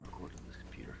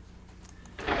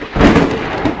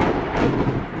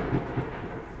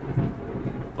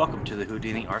Welcome to the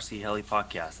Houdini RC Heli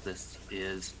podcast. This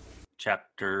is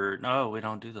no, we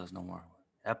don't do those no more.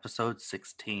 Episode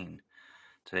 16.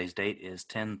 Today's date is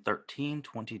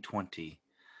 10/13/2020.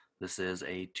 This is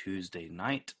a Tuesday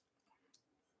night.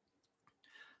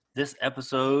 This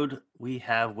episode, we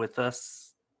have with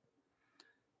us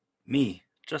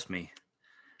just me.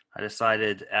 I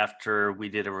decided after we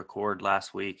did a record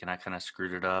last week and I kind of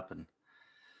screwed it up, and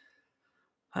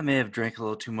I may have drank a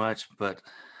little too much, but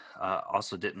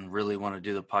also didn't really want to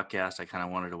do the podcast. I kind of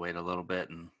wanted to wait a little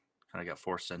bit and kind of got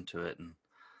forced into it. And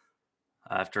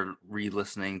after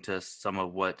re-listening to some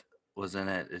of what was in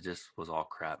it, it just was all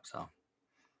crap. So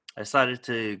I decided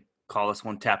to call this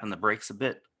one Tapping the Brakes a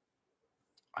bit.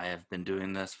 I have been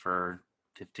doing this for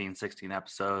 15, 16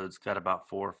 episodes, got about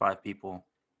 4 or 5 people.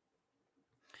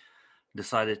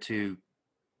 Decided to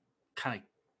kind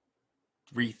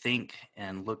of rethink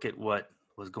and look at what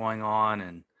was going on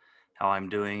and how I'm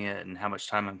doing it and how much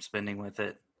time I'm spending with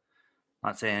it.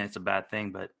 Not saying it's a bad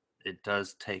thing, but it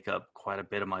does take up quite a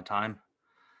bit of my time.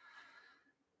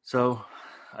 So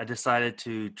I decided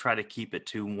to try to keep it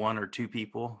to 1 or 2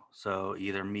 people. So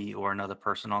either me or another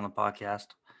person on the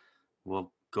podcast.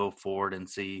 We'll go forward and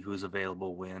see who's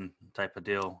available when type of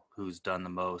deal, who's done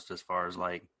the most as far as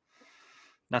like,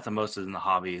 not the most in the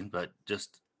hobby, but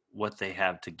just what they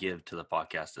have to give to the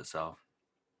podcast itself.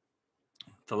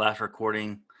 The last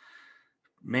recording,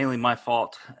 mainly my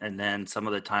fault, and then some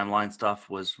of the timeline stuff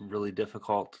was really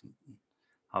difficult.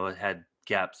 I had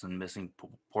gaps and missing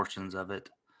portions of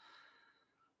it.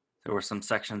 There were some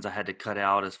sections I had to cut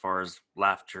out as far as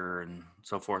laughter and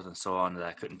so forth and so on that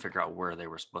I couldn't figure out where they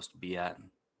were supposed to be at.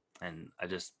 And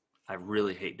I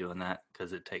really hate doing that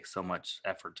because it takes so much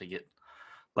effort to get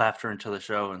laughter into the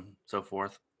show and so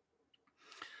forth.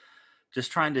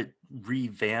 Just trying to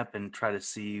revamp and try to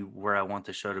see where I want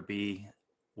the show to be,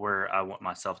 where I want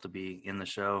myself to be in the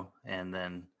show, and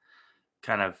then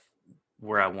kind of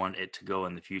where I want it to go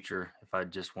in the future. If I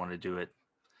just want to do it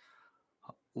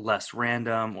less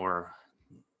random or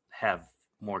have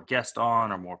more guests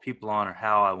on or more people on, or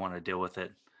how I want to deal with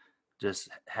it. Just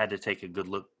had to take a good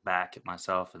look back at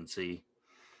myself and see.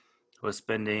 I was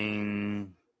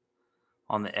spending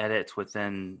on the edits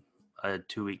within a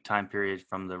 2-week time period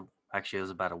actually it was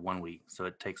about a 1 week. So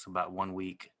it takes about 1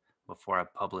 week before I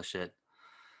publish it.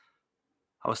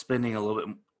 I was spending a little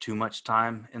bit too much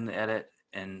time in the edit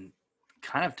and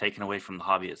kind of taken away from the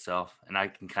hobby itself. And I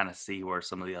can kind of see where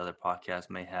some of the other podcasts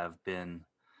may have been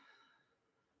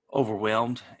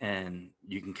overwhelmed, and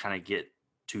you can kind of get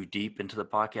too deep into the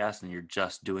podcast and you're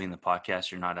just doing the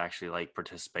podcast. You're not actually like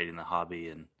participating in the hobby,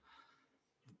 and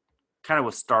kind of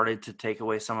was started to take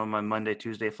away some of my Monday,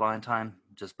 Tuesday flying time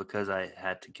just because I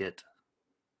had to get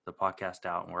the podcast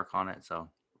out and work on it. So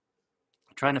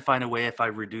trying to find a way, if I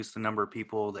reduce the number of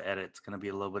people, the edit's going to be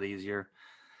a little bit easier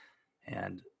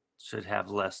and should have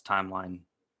less timeline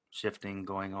shifting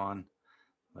going on.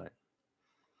 But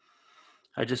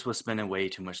I just was spending way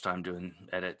too much time doing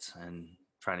edits and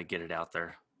trying to get it out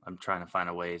there. I'm trying to find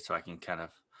a way so I can kind of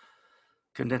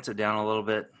condense it down a little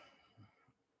bit,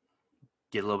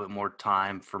 get a little bit more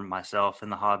time for myself in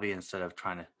the hobby instead of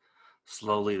trying to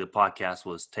slowly. The podcast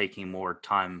was taking more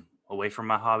time away from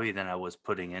my hobby than I was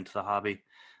putting into the hobby.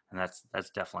 And that's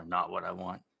definitely not what I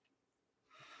want.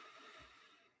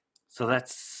 So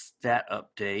that's that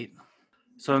update.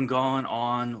 So I'm going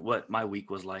on what my week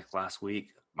was like last week.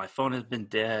 My phone has been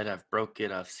dead. I've broke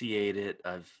it. I've CA'd it.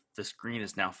 The screen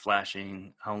is now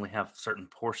flashing. I only have certain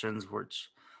portions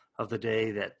of the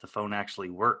day that the phone actually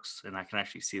works and I can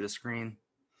actually see the screen.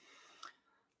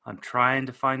 I'm trying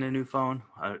to find a new phone.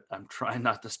 I'm trying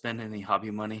not to spend any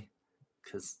hobby money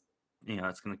because,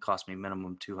 it's going to cost me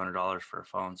minimum $200 for a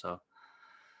phone. So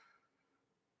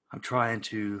I'm trying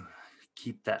to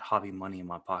keep that hobby money in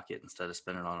my pocket instead of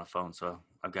spending it on a phone. So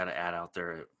I've got an ad out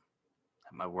there at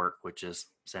my work, which is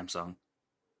Samsung,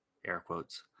 air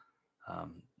quotes.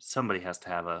 Somebody has to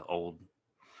have an old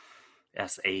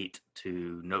S8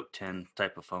 to Note 10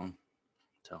 type of phone.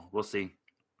 So we'll see.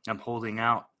 I'm holding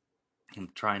out. I'm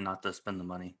trying not to spend the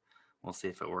money. We'll see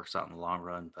if it works out in the long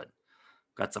run. But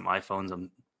I've got some iPhones I'm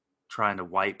trying to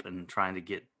wipe and trying to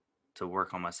get to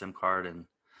work on my SIM card. And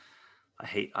I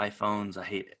hate iPhones. I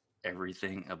hate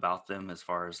everything about them as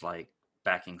far as like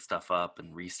backing stuff up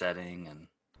and resetting and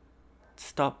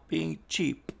stop being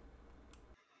cheap.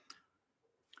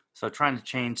 So trying to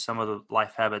change some of the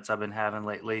life habits I've been having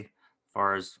lately as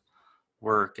far as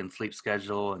work and sleep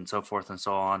schedule and so forth and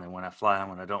so on. And when I fly and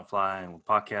when I don't fly and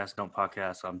podcast, don't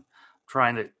podcast. I'm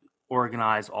trying to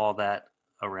organize all that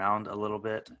around a little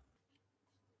bit.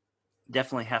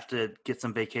 Definitely have to get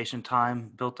some vacation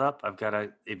time built up. I've got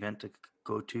an event to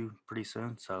go to pretty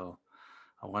soon. So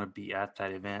I want to be at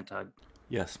that event.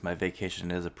 Yes, my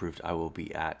vacation is approved. I will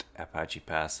be at Apache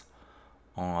Pass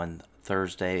on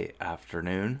Thursday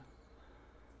afternoon.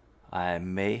 I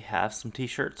may have some t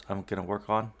shirts I'm going to work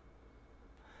on.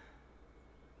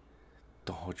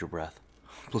 Don't hold your breath,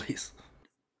 please.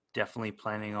 definitely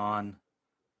planning on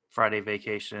Friday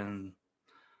vacation,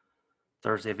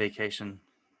 Thursday vacation,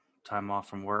 time off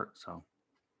from work. So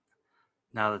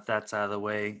now that that's out of the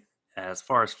way, as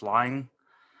far as flying,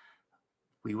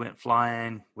 we went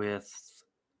flying with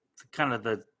kind of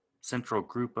the central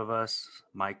group of us.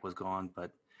 Mike was gone,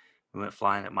 but we went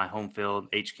flying at my home field,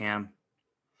 HCAM,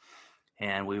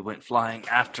 and we went flying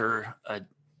after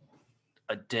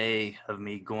a day of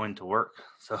me going to work.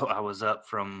 So I was up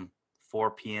from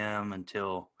 4 p.m.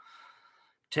 until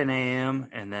 10 a.m.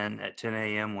 and then at 10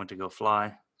 a.m. went to go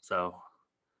fly. So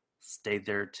stayed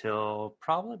there till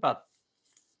probably about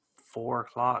 4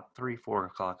 o'clock, 4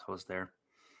 o'clock. I was there.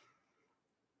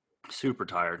 Super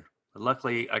tired. But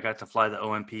luckily, I got to fly the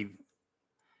OMP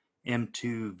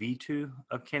M2 V2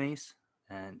 of Kenny's,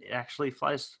 and it actually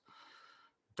flies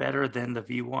better than the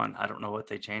V1. I don't know what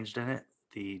they changed in it.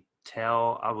 The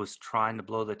tail, I was trying to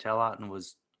blow the tail out and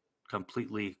was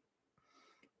completely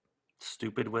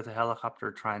stupid with a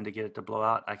helicopter trying to get it to blow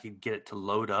out. I could get it to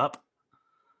load up,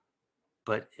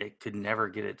 but it could never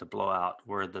get it to blow out.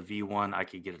 Where the V1, I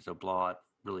could get it to blow out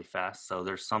really fast. So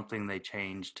there's something they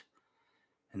changed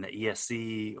in the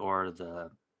ESC or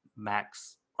the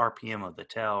max RPM of the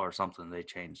tail or something they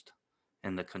changed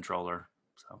in the controller.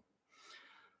 So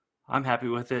I'm happy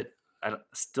with it. I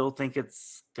still think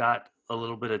it's got a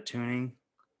little bit of tuning.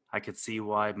 I could see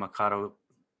why Mikado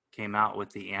came out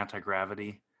with the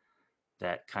anti-gravity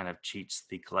that kind of cheats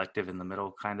the collective in the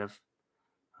middle, kind of.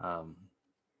 Um,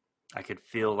 I could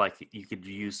feel like you could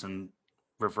use some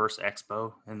reverse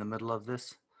expo in the middle of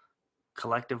this.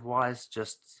 Collective wise,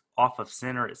 just off of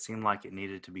center, it seemed like it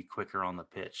needed to be quicker on the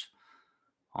pitch.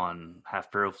 On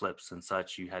half barrel flips and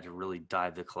such, you had to really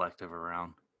dive the collective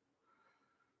around.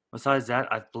 Besides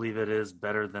that, I believe it is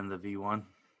better than the V1.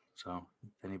 So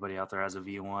if anybody out there has a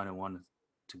V1 and wanted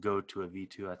to go to a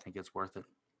V2, I think it's worth it.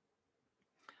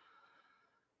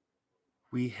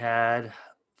 We had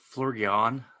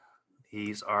Florian.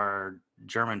 He's our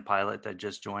German pilot that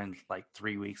just joined like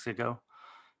 3 weeks ago.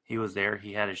 He was there.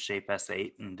 He had his Shape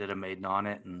S8 and did a maiden on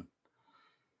it, and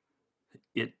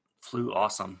it flew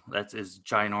awesome. That's his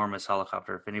ginormous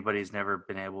helicopter. If anybody's never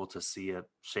been able to see a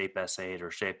Shape S8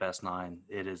 or Shape S9,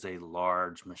 it is a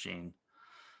large machine.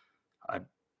 I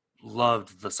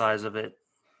loved the size of it.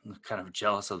 I'm kind of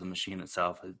jealous of the machine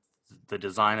itself. The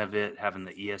design of it, having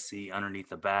the ESC underneath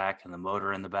the back and the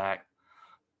motor in the back,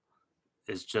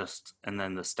 is just, and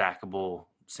then the stackable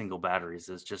single batteries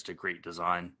is just a great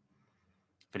design.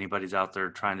 If anybody's out there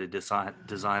trying to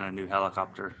design a new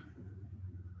helicopter,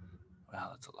 wow,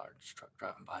 that's a large truck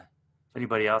driving by. If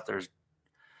anybody out there is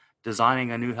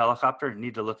designing a new helicopter, you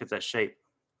need to look at that shape.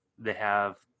 They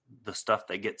have the stuff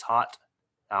that gets hot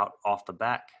out off the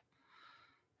back,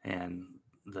 and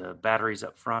the batteries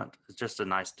up front. It's just a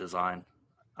nice design.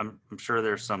 I'm sure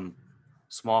there's some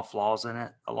small flaws in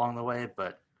it along the way,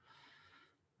 but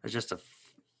it's just a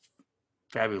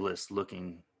fabulous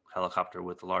looking helicopter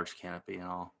with a large canopy and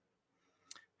all.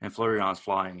 And Florian's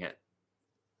flying it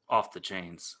off the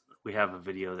chains. We have a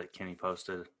video that Kenny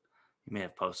posted. He may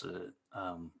have posted it.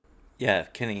 Yeah,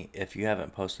 Kenny, if you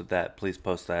haven't posted that, please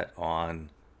post that on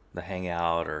the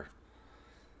Hangout or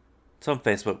some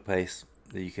Facebook page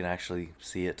that you can actually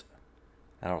see it.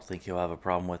 I don't think you'll have a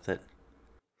problem with it.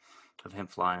 Of him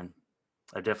flying.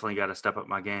 I definitely got to step up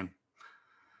my game.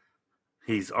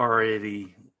 He's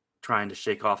already trying to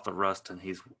shake off the rust, and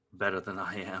he's better than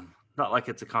I am. Not like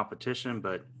it's a competition,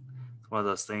 but it's one of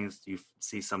those things you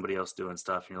see somebody else doing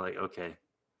stuff, and you're like, okay,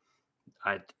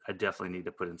 I definitely need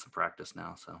to put in some practice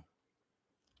now. So,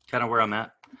 kind of where I'm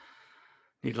at.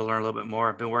 Need to learn a little bit more.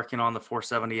 I've been working on the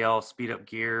 470L speed up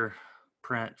gear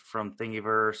print from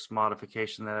Thingiverse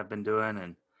modification that I've been doing,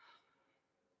 and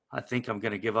I think I'm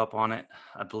going to give up on it.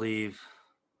 I believe,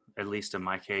 at least in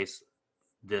my case,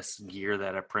 this gear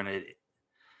that I printed,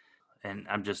 and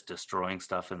I'm just destroying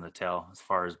stuff in the tail as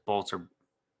far as bolts are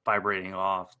vibrating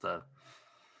off.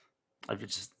 I'm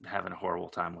just having a horrible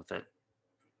time with it.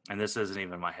 And this isn't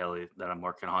even my heli that I'm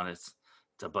working on. It's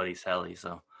a buddy's heli.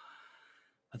 So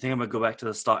I think I'm going to go back to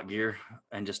the stock gear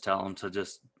and just tell him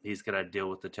he's got to deal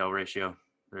with the tail ratio.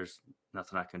 There's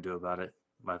nothing I can do about it.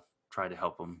 I've tried to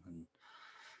help him, and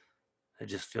I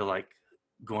just feel like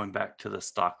going back to the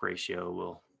stock ratio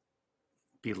will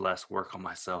be less work on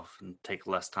myself and take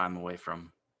less time away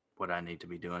from what I need to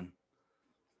be doing.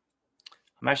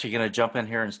 I'm actually going to jump in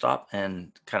here and stop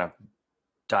and kind of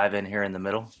dive in here in the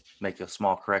middle, make a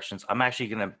small corrections. I'm actually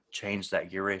going to change that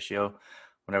gear ratio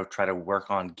when I try to work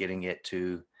on getting it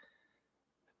to,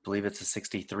 I believe it's a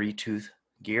 63 tooth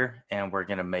gear, and we're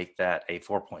going to make that a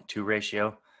 4.2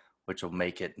 ratio, which will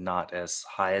make it not as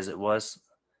high as it was.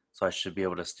 So I should be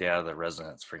able to stay out of the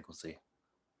resonance frequency.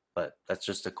 But that's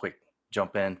just a quick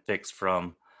jump in fix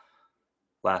from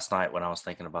last night when I was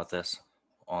thinking about this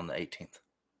on the 18th.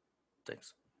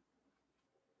 Thanks.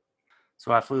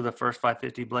 So I flew the first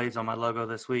 550 blades on my logo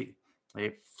this week.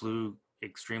 They flew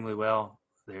extremely well.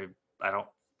 I don't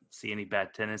see any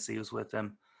bad tendencies with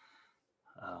them.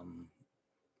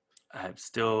 I've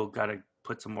still got to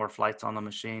put some more flights on the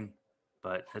machine,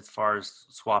 but as far as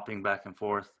swapping back and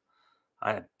forth,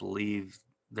 I believe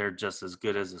they're just as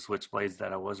good as the switchblades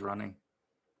that I was running.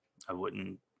 I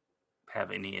wouldn't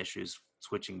have any issues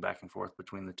switching back and forth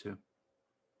between the two.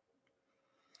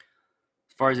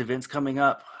 As far as events coming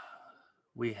up,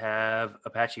 we have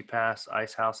Apache Pass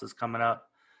Ice House is coming up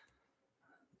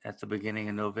at the beginning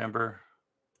of November.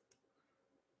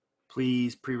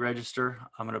 Please pre-register.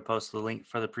 I'm going to post the link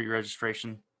for the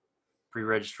pre-registration.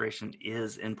 Pre-registration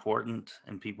is important,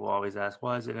 and people always ask,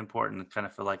 why is it important? I kind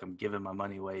of feel like I'm giving my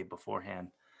money away beforehand.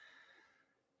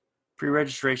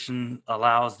 Pre-registration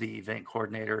allows the event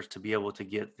coordinators to be able to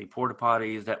get the porta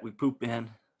potties that we poop in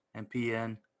and pee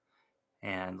in,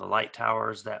 and the light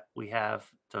towers that we have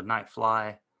to night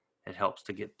fly. It helps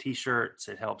to get t-shirts.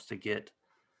 It helps to get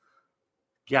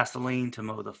gasoline to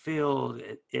mow the field.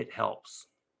 It helps.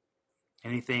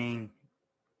 Anything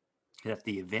that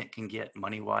the event can get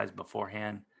money-wise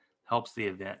beforehand helps the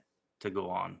event to go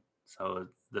on. So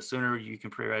the sooner you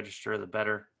can pre-register, the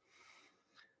better.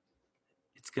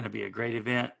 It's going to be a great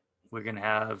event. We're going to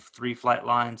have 3 flight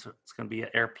lines. It's going to be an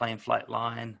airplane flight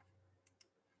line,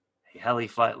 a heli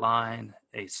flight line,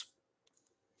 a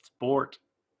sport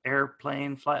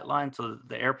airplane flight line. So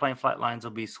the airplane flight lines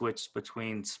will be switched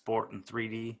between sport and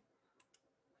 3D.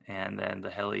 And then the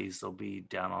helis will be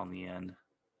down on the end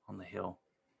on the hill.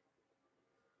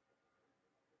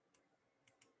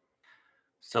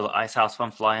 So the Ice House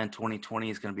Fun Fly in 2020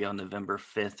 is going to be on November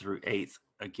 5th through 8th.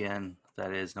 Again,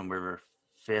 that is November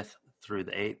 5th through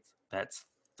the 8th. That's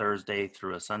Thursday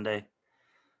through a Sunday.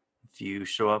 If you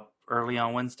show up early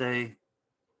on Wednesday,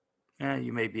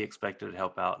 you may be expected to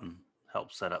help out and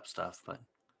help set up stuff, but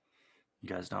you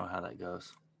guys know how that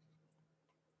goes.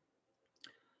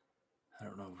 I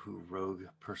don't know who rogue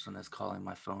person is calling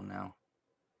my phone now.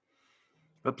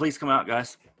 But please come out,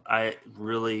 guys. I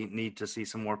really need to see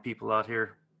some more people out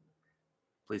here.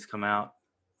 Please come out.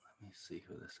 Let me see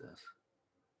who this is.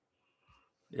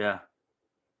 Yeah.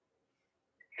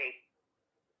 Hey.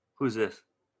 Who's this?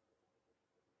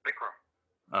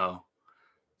 Vikram. Oh.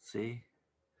 See?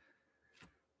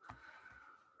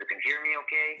 You can hear me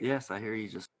okay? Yes, I hear you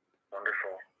just. Wonderful.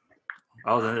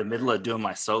 I was in the middle of doing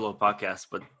my solo podcast,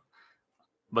 but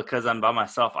because I'm by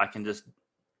myself, I can just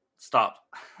stop.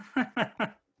 Yeah.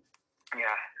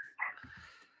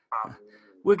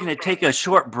 We're going to take a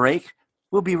short break.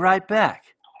 We'll be right back.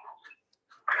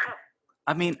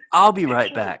 I mean, I'll be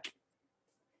right back.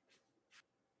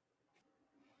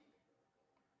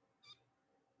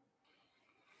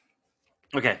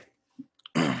 Okay.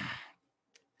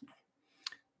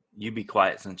 You be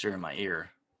quiet since you're in my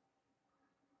ear.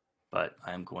 But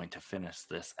I'm going to finish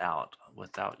this out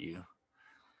without you.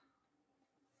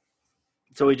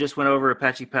 So we just went over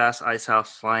Apache Pass, Ice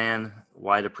House Fly-In,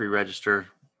 why to pre-register.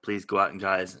 Please go out and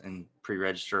guys and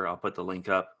pre-register. I'll put the link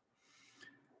up.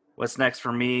 What's next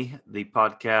for me? The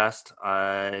podcast.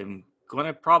 I'm going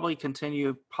to probably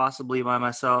continue possibly by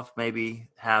myself, maybe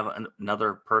have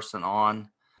another person on.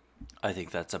 I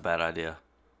think that's a bad idea.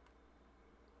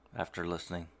 After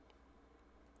listening.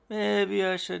 Maybe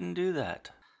I shouldn't do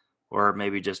that. Or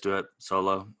maybe just do it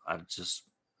solo. I just,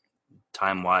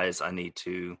 time-wise, I need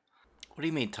to. What do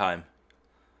you mean time?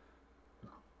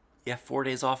 You have 4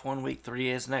 days off one week, 3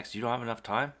 days next. You don't have enough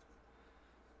time?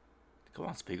 Come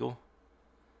on, Spiegel.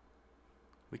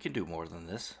 We can do more than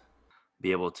this.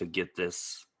 Be able to get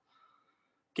this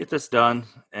done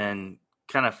and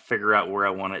kind of figure out where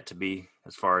I want it to be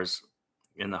as far as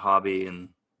in the hobby and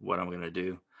what I'm going to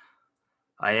do.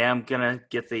 I am going to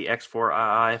get the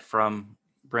X4II from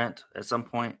Brent at some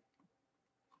point.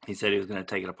 He said he was going to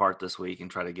take it apart this week and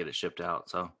try to get it shipped out.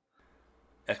 So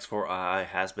X4II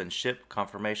has been shipped.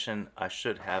 Confirmation. I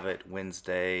should have it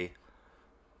Wednesday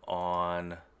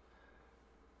on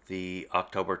the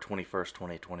October 21st,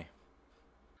 2020.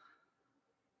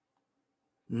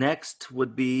 Next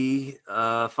would be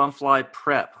Funfly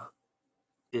Prep.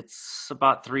 it's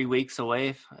about 3 weeks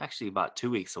away, actually about 2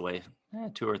 weeks away,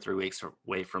 2 or 3 weeks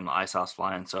away from the ice house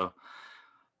flying. So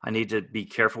I need to be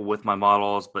careful with my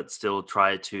models, but still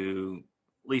try to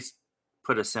at least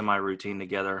put a semi routine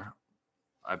together.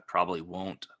 I probably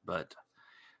won't, but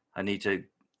I need to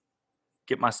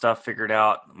get my stuff figured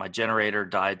out. My generator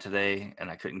died today and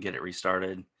I couldn't get it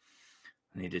restarted.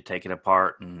 I need to take it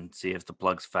apart and see if the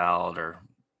plug's fouled, or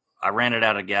I ran it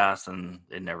out of gas and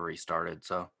it never restarted.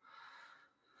 So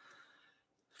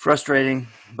frustrating,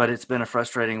 but it's been a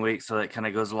frustrating week. So that kind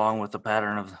of goes along with the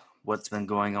pattern of what's been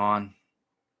going on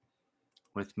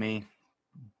with me.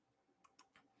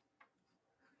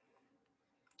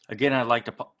 Again, I'd like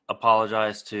to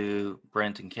apologize to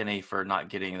Brent and Kenny for not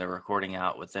getting the recording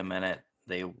out with them in it.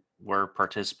 They were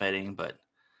participating, but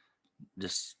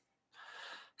just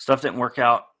stuff didn't work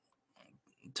out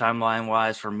timeline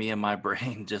wise for me, and my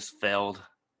brain just failed.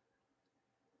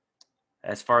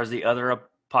 As far as the other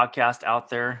podcast out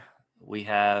there, we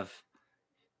have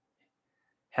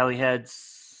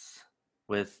Heliheads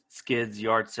with Skids,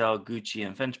 Yard Sale, Gucci,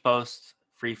 and Finch Post.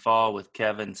 Free Fall with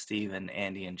Kevin, Steven,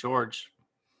 Andy, and George.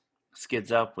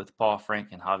 Skids Up with Paul, Frank,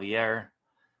 and Javier.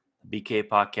 The BK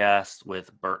Podcast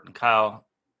with Bert and Kyle.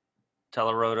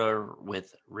 Telerotor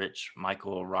with Rich,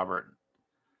 Michael, Robert,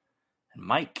 and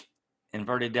Mike.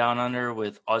 Inverted Down Under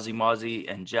with Ozzy Mozzie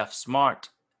and Jeff Smart.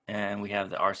 And we have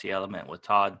the RC Element with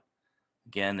Todd.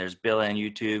 Again, there's Bill on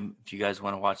YouTube. If you guys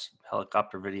want to watch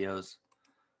helicopter videos,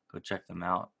 go check them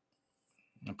out.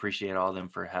 Appreciate all of them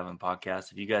for having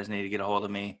podcasts. If you guys need to get a hold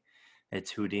of me,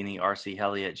 it's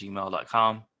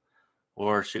HoudiniRCHeli@gmail.com,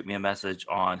 or shoot me a message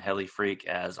on HeliFreak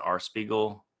as R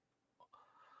Spiegel,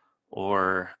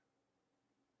 or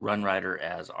RunRider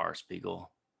as R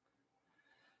Spiegel.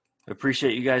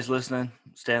 Appreciate you guys listening.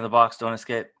 Stay in the box, don't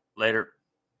escape. Later.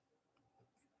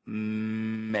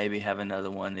 Maybe have another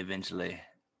one eventually,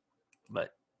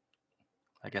 but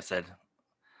like I said,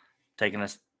 taking a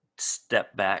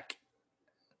step back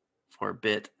for a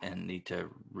bit and need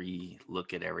to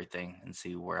re-look at everything and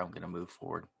see where I'm going to move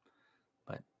forward.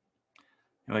 But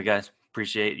anyway, guys,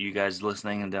 appreciate you guys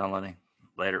listening and downloading.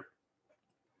 Later.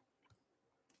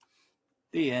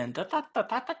 The end. Da, da, da,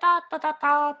 da, da, da,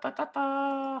 da, da, da,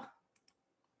 da.